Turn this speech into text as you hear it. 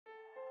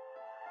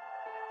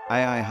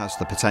AI has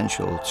the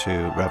potential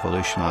to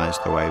revolutionise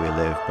the way we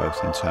live,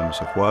 both in terms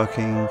of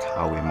working,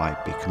 how we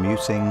might be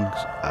commuting,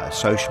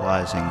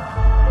 socialising.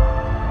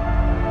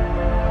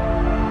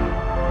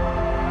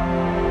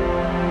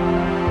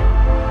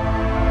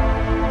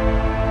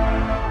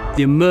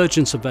 The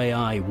emergence of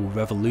AI will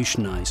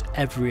revolutionise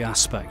every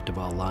aspect of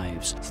our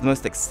lives. So the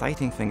most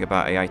exciting thing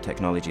about AI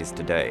technologies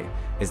today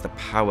is the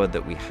power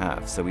that we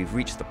have. So we've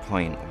reached the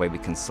point where we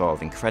can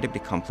solve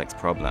incredibly complex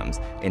problems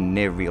in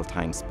near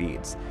real-time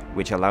speeds,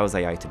 which allows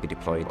AI to be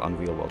deployed on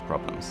real-world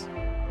problems.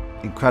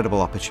 Incredible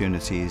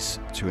opportunities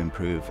to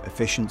improve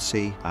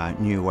efficiency,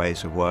 new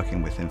ways of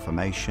working with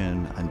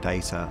information and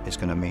data is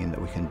going to mean that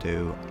we can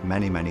do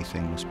many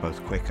things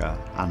both quicker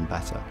and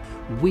better.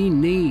 We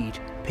need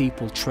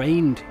people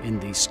trained in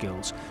these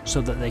skills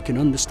so that they can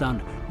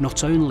understand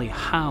not only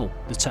how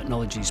the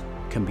technologies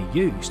can be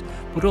used,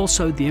 but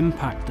also the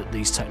impact that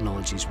these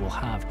technologies will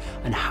have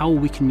and how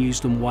we can use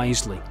them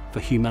wisely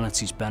for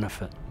humanity's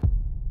benefit.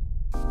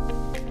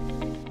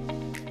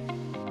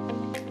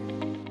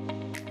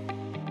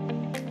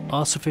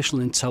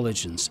 Artificial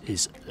intelligence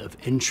is of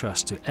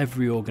interest to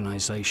every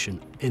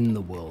organisation in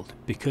the world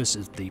because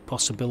of the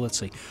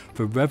possibility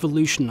for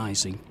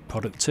revolutionising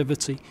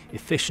productivity,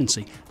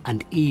 efficiency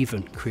and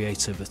even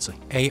creativity.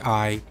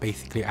 AI,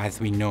 basically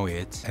as we know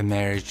it,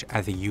 emerged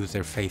as a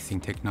user-facing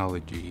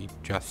technology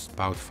just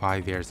about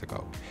 5 years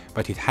ago.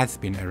 But it has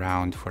been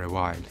around for a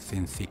while,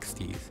 since the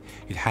 60s.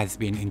 It has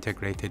been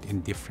integrated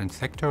in different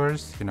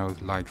sectors,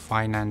 like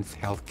finance,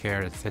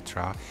 healthcare,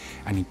 etc.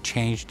 And it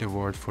changed the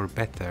world for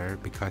better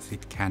because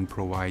it can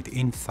provide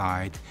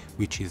insight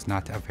which is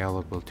not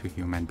available to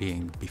human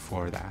beings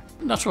before that.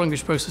 Natural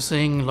language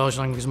processing, large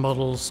language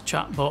models,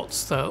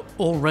 chatbots, they're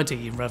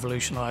already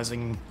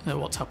revolutionising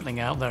what's happening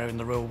out there in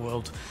the real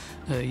world.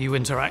 You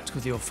interact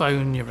with your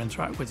phone, you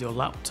interact with your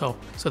laptop,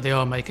 so they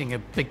are making a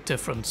big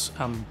difference,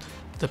 and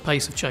the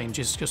pace of change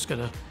is just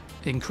going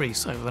to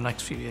increase over the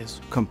next few years.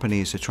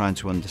 Companies are trying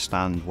to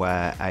understand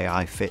where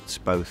AI fits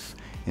both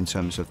in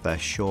terms of their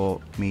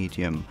short,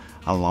 medium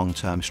and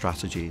long-term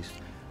strategies.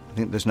 I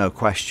think there's no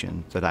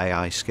question that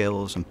AI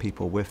skills and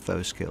people with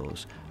those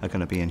skills are going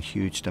to be in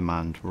huge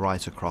demand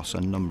right across a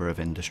number of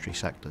industry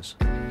sectors.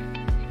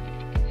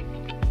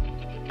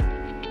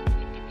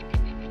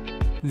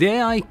 The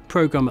AI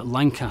programme at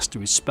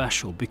Lancaster is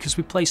special because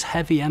we place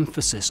heavy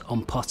emphasis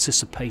on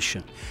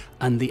participation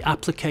and the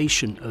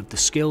application of the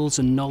skills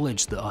and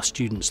knowledge that our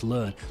students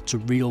learn to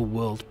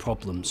real-world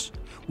problems.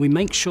 We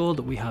make sure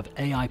that we have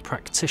AI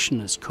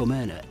practitioners come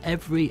in at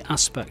every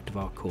aspect of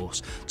our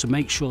course to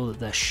make sure that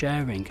they're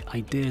sharing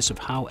ideas of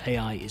how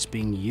AI is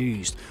being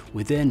used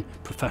within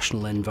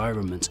professional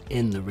environments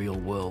in the real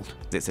world.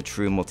 It's a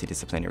true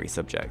multidisciplinary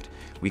subject.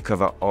 We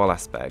cover all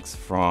aspects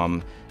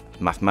from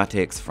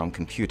mathematics, from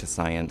computer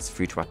science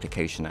through to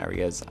application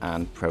areas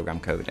and program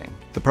coding.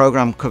 The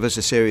programme covers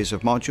a series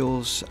of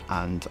modules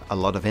and a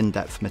lot of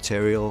in-depth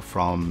material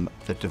from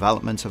the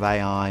development of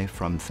AI,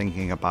 from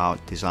thinking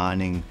about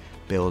designing,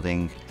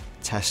 building,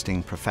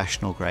 testing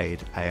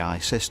professional-grade AI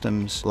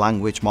systems,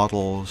 language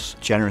models,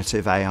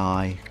 generative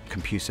AI,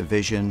 computer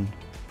vision,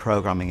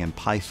 programming in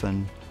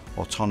Python,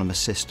 autonomous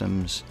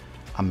systems,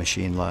 and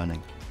machine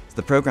learning.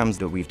 The programs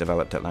that we've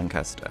developed at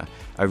Lancaster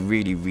are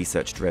really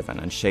research-driven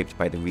and shaped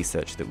by the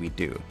research that we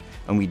do.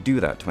 And we do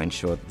that to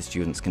ensure that the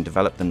students can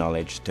develop the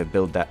knowledge to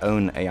build their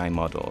own AI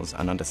models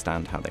and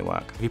understand how they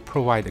work. We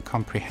provide a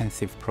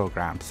comprehensive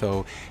program,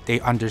 so they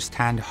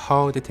understand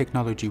how the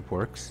technology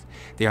works,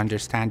 they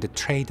understand the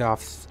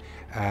trade-offs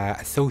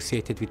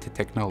associated with the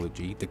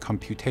technology, the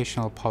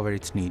computational power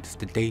it needs,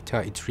 the data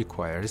it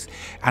requires,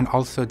 and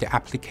also the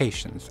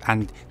applications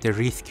and the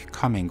risk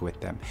coming with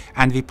them.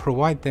 And we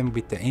provide them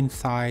with the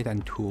insight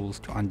and tools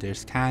to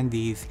understand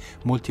these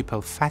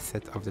multiple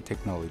facets of the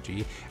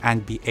technology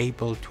and be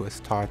able to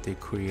start a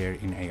career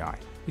in AI.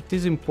 It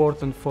is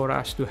important for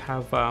us to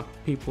have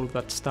people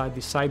that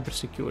study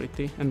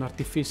cybersecurity and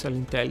artificial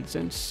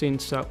intelligence,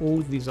 since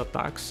all these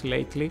attacks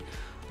lately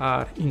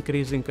are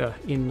increasing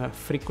in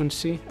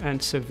frequency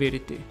and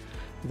severity.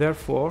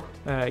 Therefore,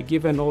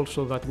 given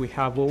also that we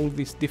have all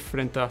these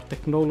different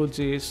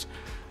technologies,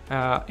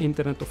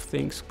 Internet of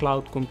Things,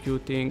 cloud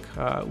computing,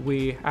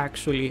 we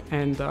actually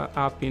end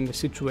up in a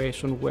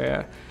situation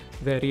where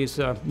there is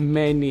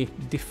many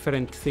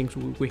different things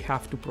we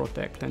have to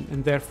protect,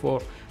 and therefore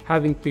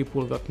having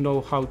people that know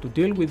how to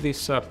deal with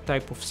this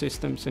type of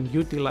systems and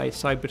utilize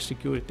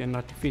cybersecurity and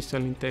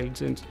artificial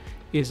intelligence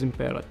is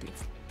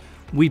imperative.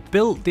 We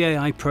built the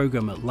AI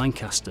programme at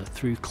Lancaster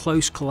through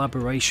close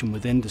collaboration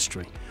with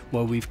industry,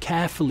 where we've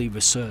carefully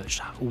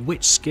researched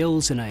which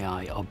skills in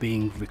AI are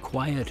being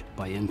required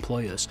by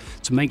employers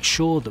to make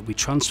sure that we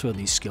transfer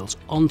these skills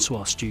onto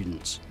our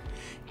students.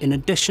 In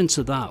addition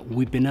to that,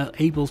 we've been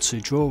able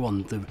to draw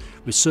on the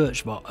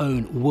research of our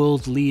own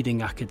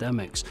world-leading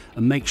academics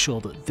and make sure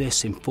that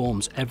this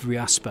informs every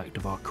aspect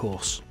of our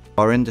course.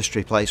 Our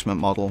industry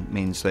placement model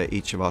means that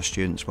each of our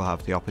students will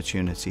have the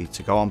opportunity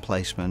to go on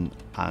placement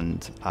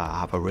and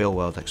have a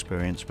real-world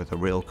experience with a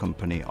real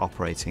company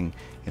operating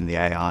in the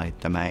AI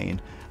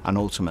domain, and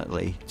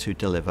ultimately to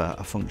deliver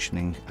a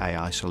functioning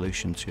AI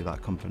solution to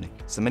that company.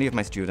 So many of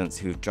my students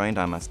who've joined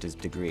our master's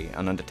degree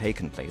and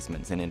undertaken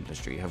placements in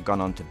industry have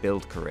gone on to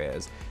build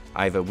careers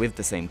either with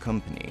the same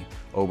company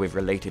or with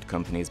related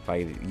companies by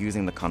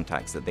using the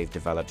contacts that they've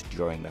developed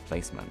during their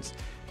placements.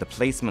 The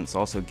placements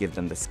also give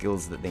them the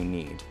skills that they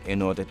need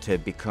in order to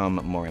become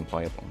more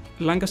employable.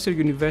 Lancaster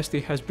University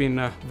has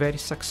been very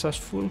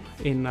successful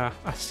in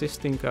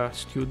assisting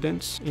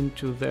students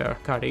into their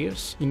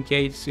careers,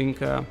 engaging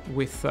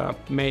with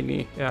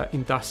many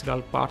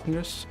industrial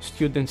partners,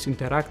 students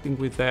interacting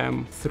with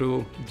them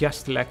through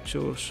guest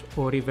lectures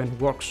or even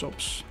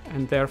workshops,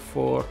 and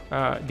therefore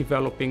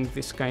developing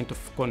this kind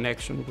of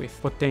connection with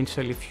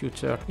potentially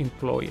future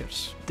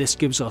employers. This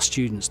gives our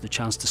students the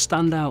chance to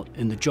stand out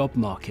in the job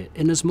market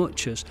in as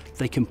much as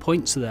they can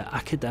point to their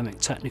academic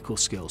technical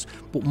skills,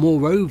 but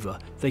moreover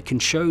they can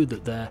show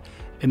that they're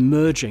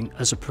emerging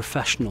as a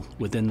professional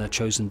within their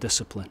chosen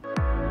discipline.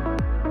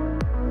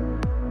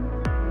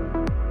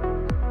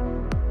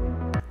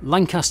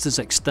 Lancaster's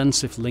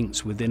extensive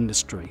links with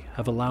industry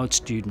have allowed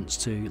students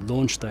to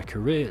launch their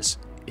careers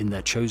in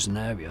their chosen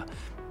area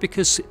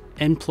because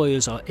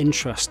employers are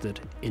interested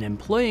in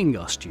employing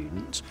our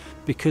students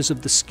because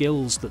of the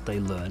skills that they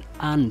learn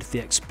and the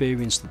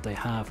experience that they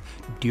have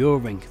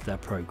during their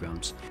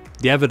programs.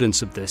 The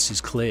evidence of this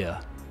is clear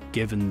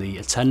given the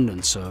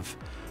attendance of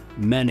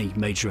many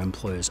major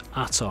employers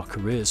at our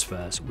careers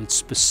fairs with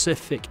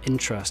specific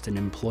interest in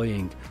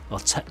employing our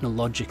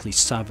technologically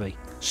savvy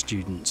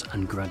students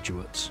and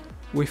graduates.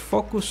 We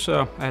focus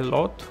a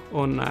lot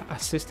on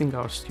assisting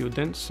our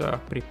students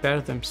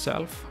prepare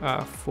themselves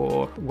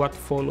for what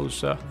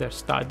follows their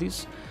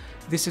studies.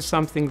 This is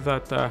something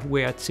that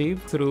we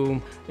achieve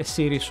through a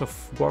series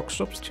of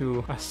workshops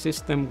to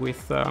assist them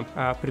with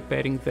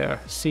preparing their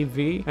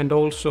CV, and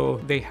also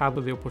they have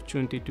the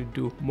opportunity to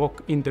do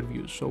mock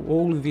interviews. So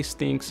all these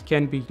things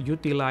can be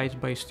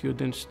utilized by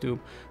students to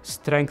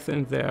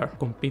strengthen their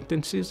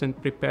competencies and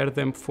prepare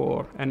them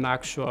for an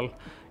actual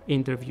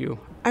interview.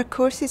 Our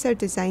courses are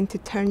designed to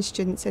turn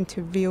students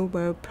into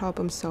real-world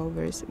problem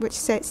solvers, which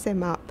sets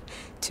them up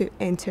to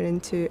enter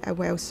into a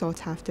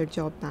well-sought-after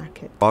job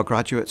market. Our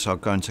graduates are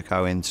going to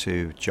go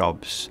into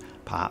jobs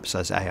perhaps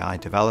as AI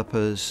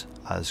developers,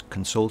 as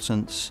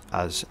consultants,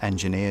 as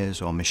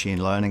engineers or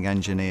machine learning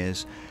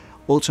engineers,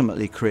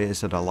 ultimately careers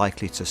that are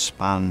likely to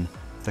span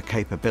the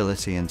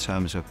capability in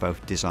terms of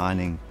both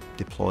designing,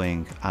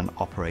 deploying and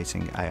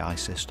operating AI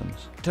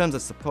systems. In terms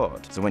of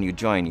support, so when you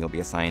join, you'll be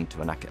assigned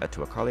to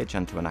a college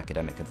and to an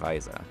academic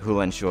advisor who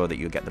will ensure that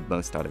you get the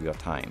most out of your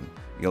time.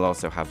 You'll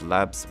also have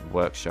labs,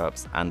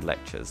 workshops and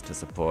lectures to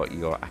support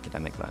your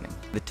academic learning.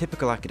 The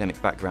typical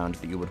academic background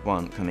that you would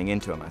want coming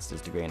into a master's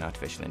degree in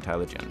artificial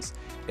intelligence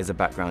is a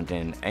background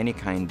in any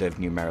kind of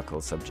numerical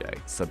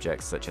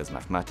subjects such as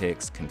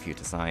mathematics,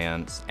 computer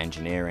science,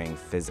 engineering,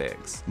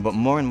 physics. But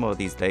more and more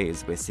these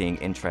days we're seeing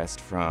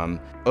interest from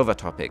other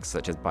topics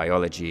such as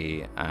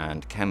biology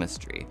and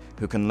chemistry,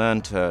 who can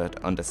learn to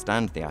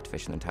understand the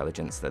artificial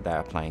intelligence that they're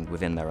applying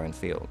within their own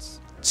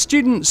fields.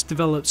 Students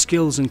develop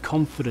skills and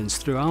confidence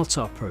throughout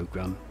our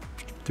programme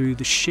through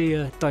the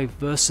sheer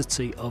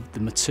diversity of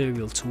the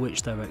material to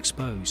which they're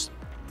exposed,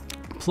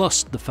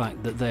 plus the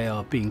fact that they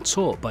are being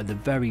taught by the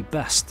very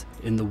best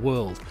in the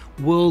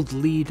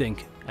world-leading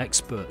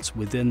experts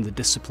within the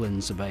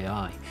disciplines of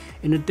AI.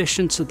 In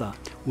addition to that,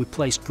 we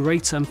place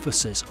great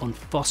emphasis on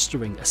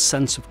fostering a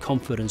sense of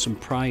confidence and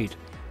pride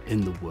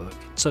in the work,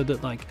 so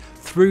that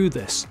through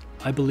this,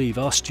 I believe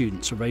our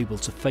students are able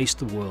to face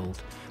the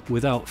world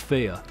without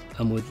fear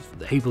and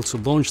able to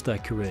launch their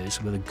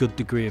careers with a good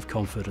degree of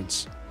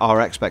confidence.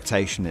 Our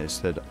expectation is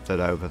that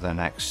over the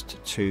next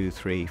 2,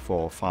 3,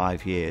 4,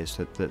 5 years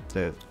that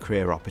the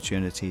career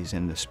opportunities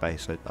in this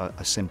space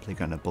are simply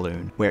going to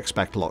balloon. We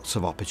expect lots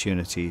of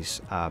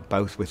opportunities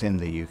both within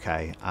the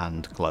UK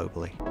and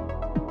globally.